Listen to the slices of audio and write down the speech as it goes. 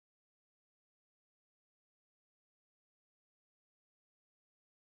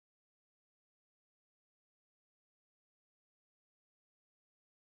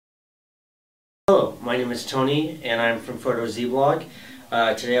My name is Tony and I'm from Photo Z Blog.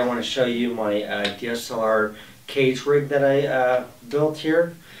 Today I want to show you my DSLR Cage Rig that I built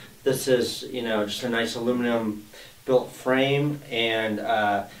here. This is, just a nice aluminum built frame, and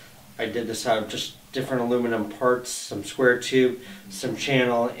I did this out of just different aluminum parts, some square tube, some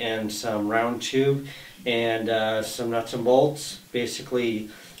channel, and some round tube, and some nuts and bolts. Basically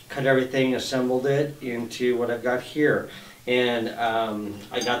cut everything, assembled it into what I've got here. And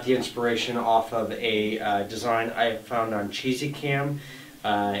I got the inspiration off of a design I found on CheesyCam,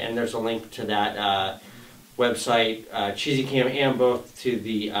 and there's a link to that website, CheesyCam, and both to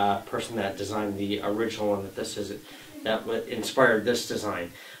the person that designed the original one that inspired this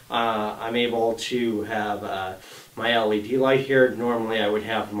design. I'm able to have my LED light here. Normally I would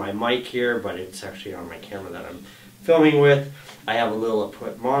have my mic here, but it's actually on my camera that I'm filming with. I have a little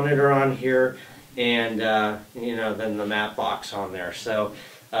put monitor on here, and then the matte box on there. So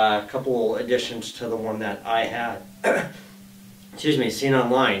a couple additions to the one that I had seen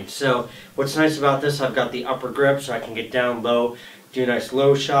online. So what's nice about this, I've got the upper grip so I can get down low, do nice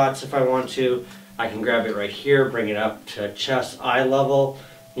low shots if I want to. I can grab it right here, bring it up to chest, eye level.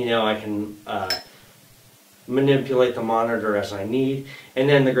 I can manipulate the monitor as I need. And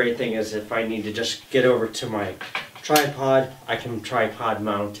then the great thing is, if I need to just get over to my tripod, I can tripod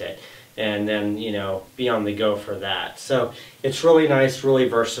mount it and then be on the go for that. So it's really nice, really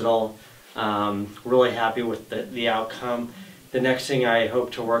versatile. Really happy with the outcome. The next thing I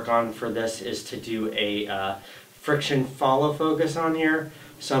hope to work on for this is to do a friction follow focus on here.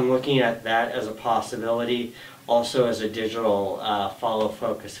 So I'm looking at that as a possibility. Also as a digital follow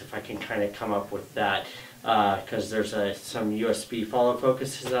focus, if I can kind of come up with that, because there's some USB follow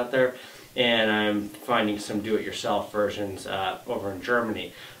focuses out there, and I'm finding some do-it-yourself versions over in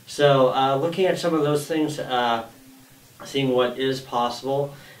Germany. So looking at some of those things, seeing what is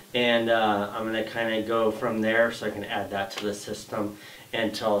possible, and I'm going to kind of go from there so I can add that to the system,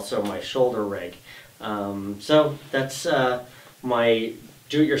 and to also my shoulder rig. So that's my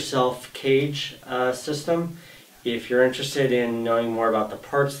do-it-yourself cage system. If you're interested in knowing more about the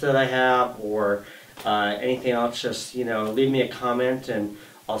parts that I have, or anything else, just leave me a comment and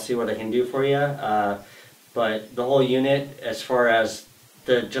I'll see what I can do for you. But the whole unit, as far as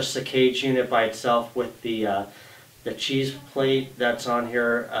just the cage unit by itself with the cheese plate that's on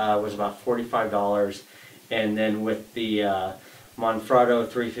here, was about $45, and then with the Manfrotto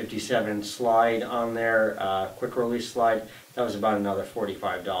 357 slide on there, quick release slide, that was about another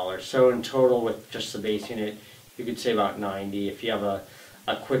 $45. So in total, with just the base unit, you could say about $90. If you have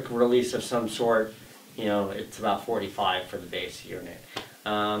a quick release of some sort, it's about $45 for the base unit.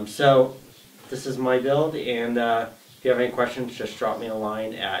 So this is my build, and if you have any questions, just drop me a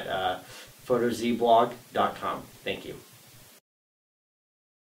line at photozblog.com. Thank you.